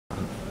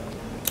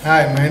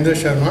हाय महेंद्र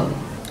शर्मा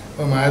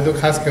मारे तो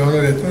खास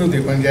कहવાનું રહેતું નથી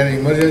પણ જ્યારે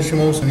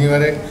ઇમરજન્સીમાં હું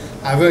શનિવારે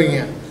આવ્યો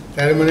અહીંયા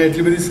ત્યારે મને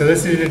એટલી બધી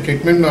સરસ રીતે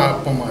ટ્રીટમેન્ટ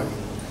આપવામાં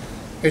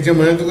આવી કે જે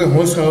મને તો કોઈ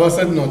હોશ હવાસ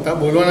જ નહોતા,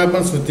 બોલવાના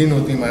પણ શુદ્ધિ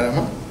નહોતી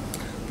મારામાં.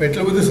 પણ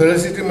એટલું બધું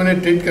સરસ રીતે મને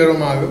ટ્રીટ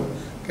કરવામાં આવ્યો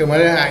કે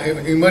મારે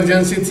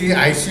ઇમરજન્સીથી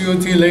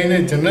આઈસીયુથી લઈને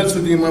જનરલ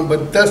સુધીમાં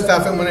બધા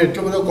સ્ટાફે મને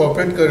એટલો બધો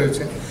કોઓપરેટ કર્યો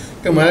છે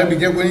કે મારે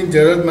બીજા કોઈની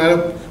જરૂરત, મારા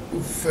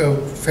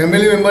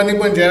ફેમિલી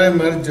મેમ્બરની પણ જ્યારે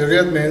મારી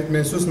જરૂરિયાત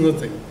મહેસૂસ ન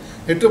થઈ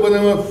એટલું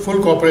બધું મેં ફૂલ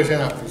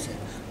કોઓપરેશન આપ્યું છે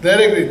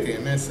દરેક રીતે.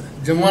 અને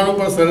જમવાનું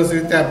પણ સરસ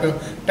રીતે આપ્યું,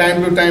 ટાઈમ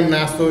ટુ ટાઈમ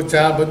નાસ્તો,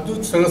 ચા બધું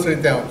જ સરસ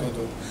રીતે આવતું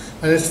હતું.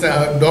 અને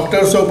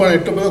ડૉક્ટર્સો પણ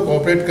એટલું બધું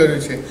કોઓપરેટ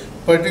કર્યું છે,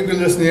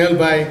 પર્ટિક્યુલર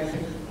સ્નેહલભાઈ,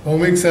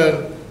 ભૌમિક સર,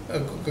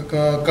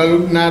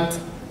 કલુનાથ,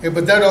 એ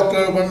બધા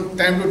ડૉક્ટરો પણ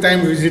ટાઈમ ટુ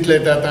ટાઈમ વિઝિટ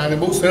લેતા હતા અને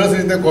બહુ સરસ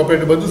રીતે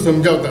કોઓપરેટ બધું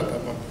સમજાવતા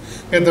હતા પણ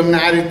કે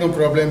તમને આ રીતનો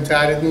પ્રોબ્લેમ છે,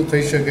 આ રીતનું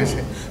થઈ શકે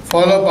છે,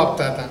 ફોલોઅપ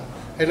આપતા હતા.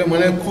 એટલે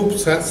મને ખૂબ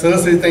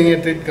સરસ રીતે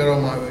અહીંયા ટ્રીટ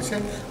કરવામાં આવ્યો છે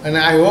અને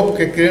આઈ હોપ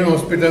કે કિરણ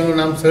હોસ્પિટલનું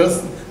નામ સરસ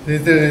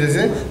રીતે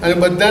રહેશે અને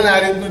બધાને આ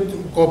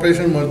રીતનું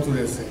કોઓપરેશન મળતું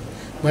રહેશે.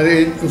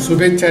 મારી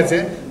શુભેચ્છા છે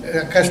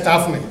આખા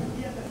સ્ટાફને.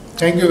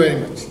 Thank you very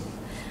much.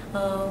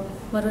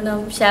 મારું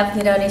નામ શાપ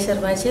નિરાણી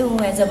શર્મા છે.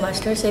 હું એઝ અ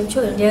માસ્ટર શેફ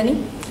છું ઇન્ડિયાની.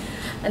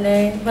 અને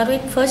મારો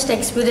એક ફર્સ્ટ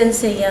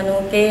એક્સપિરિયન્સ છે અહીંયાનો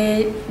કે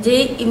જે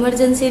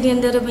ઇમરજન્સીની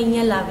અંદર અમે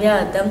અહીંયા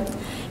લાવ્યા હતા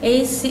એ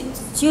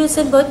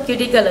સિચ્યુએશન બહુ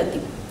ક્રિટિકલ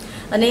હતી.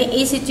 અને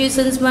એ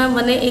સિચ્યુએશન્સમાં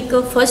મને એક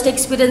ફર્સ્ટ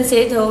એક્સપિરિયન્સ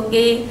એ થયો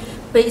કે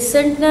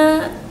પેશન્ટના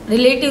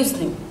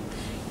રિલેટિવ્સને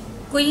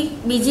કોઈ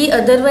બીજી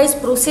અધરવાઇઝ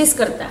પ્રોસેસ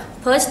કરતાં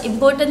ફર્સ્ટ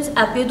ઇમ્પોર્ટન્સ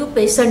આપ્યું હતું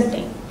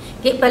પેશન્ટને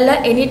કે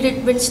પહેલાં એની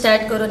ટ્રીટમેન્ટ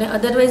સ્ટાર્ટ કરો. ને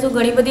અધરવાઇઝ હું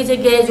ઘણી બધી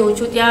જગ્યાએ જોઉં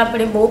છું ત્યાં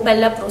આપણે બહુ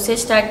પહેલાં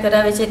પ્રોસેસ સ્ટાર્ટ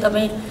કરાવે છે,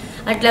 તમે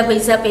આટલા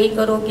પૈસા પે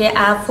કરો કે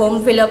આ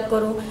ફોર્મ ફિલઅપ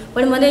કરો.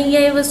 પણ મને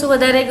અહીંયા એ વસ્તુ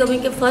વધારે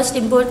ગમી કે ફર્સ્ટ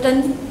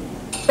ઇમ્પોર્ટન્ટ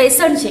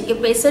પેશન્ટ છે કે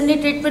પેશન્ટની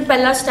ટ્રીટમેન્ટ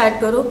પહેલાં સ્ટાર્ટ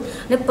કરો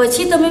અને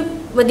પછી તમે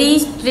બધી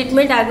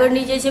ટ્રીટમેન્ટ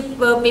આગળની જે છે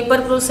પેપર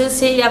પ્રોસેસ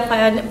છે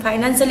યા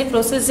ફાઇનાન્શિયલી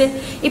પ્રોસેસ છે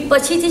એ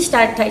પછીથી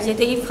સ્ટાર્ટ થાય છે.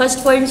 તો એ ફર્સ્ટ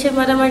પોઈન્ટ છે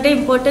મારા માટે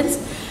ઇમ્પોર્ટન્સ.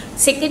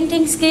 સેકન્ડ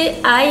થિંગ્સ કે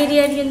આ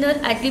એરિયાની અંદર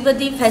આટલી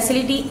બધી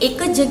ફેસિલિટી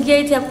એક જ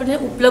જગ્યાએથી આપણને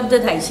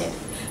ઉપલબ્ધ થાય છે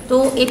તો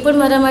એ પણ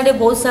મારા માટે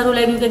બહુ સારું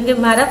લાગ્યું. કેમ કે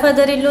મારા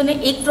ફાધર ઇનલોને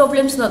એક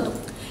પ્રોબ્લેમ્સ નહોતો,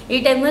 એ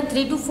ટાઈમમાં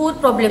 3 to 4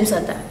 પ્રોબ્લેમ્સ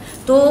હતા.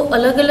 તો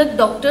અલગ અલગ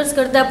ડૉક્ટર્સ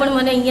કરતાં પણ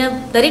મને અહીંયા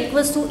દરેક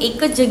વસ્તુ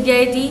એક જ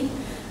જગ્યાએથી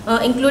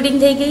ઇન્ક્લુડિંગ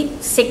થઈ ગઈ.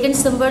 સેકન્ડ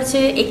નંબર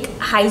છે એક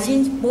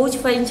હાઇજીન બહુ જ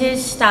ફાઇન છે,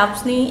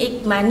 સ્ટાફ્સની એક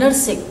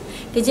મેનર્સ છે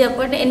કે જે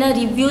આપણને એના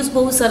રિવ્યૂઝ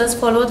બહુ સરસ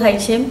ફોલો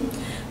થાય છે.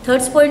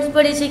 થર્ડ પોઈન્ટ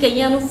પર એ છે કે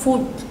અહીંયાનું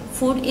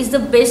food is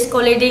the best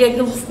quality. કારણ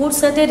કે હું ફૂડ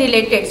સાથે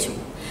રિલેટેડ છું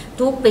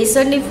તો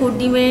પેશન્ટની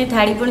ફૂડની મેં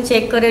થાળી પણ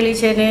ચેક કરેલી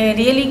છે અને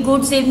રિયલી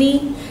ગુડ્સ એમની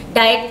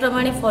ડાયટ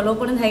પ્રમાણે ફોલો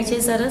પણ થાય છે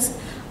સરસ.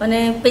 અને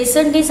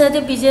પેશન્ટની સાથે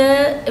બીજા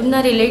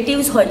એમના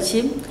રિલેટિવ્સ હોય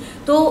છે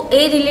તો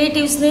એ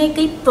રિલેટિવ્સને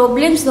કંઈ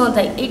પ્રોબ્લેમ્સ ન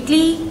થાય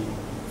એટલી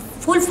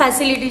ફૂલ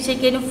ફેસિલિટી છે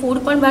કે એને ફૂડ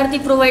પણ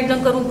બહારથી પ્રોવાઈડ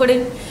ન કરવું પડે.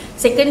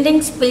 સેકન્ડ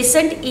થિંગ્સ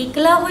પેશન્ટ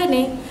એકલા હોય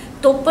ને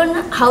તો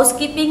પણ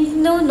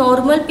હાઉસકીપિંગનો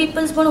નોર્મલ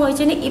પીપલ્સ પણ હોય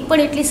છે ને એ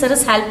પણ એટલી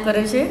સરસ હેલ્પ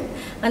કરે છે.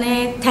 અને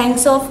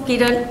thanks of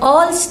Kiran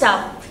all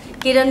staff,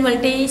 Kiran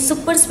multi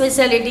super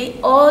speciality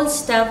all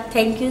staff,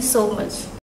 thank you so much.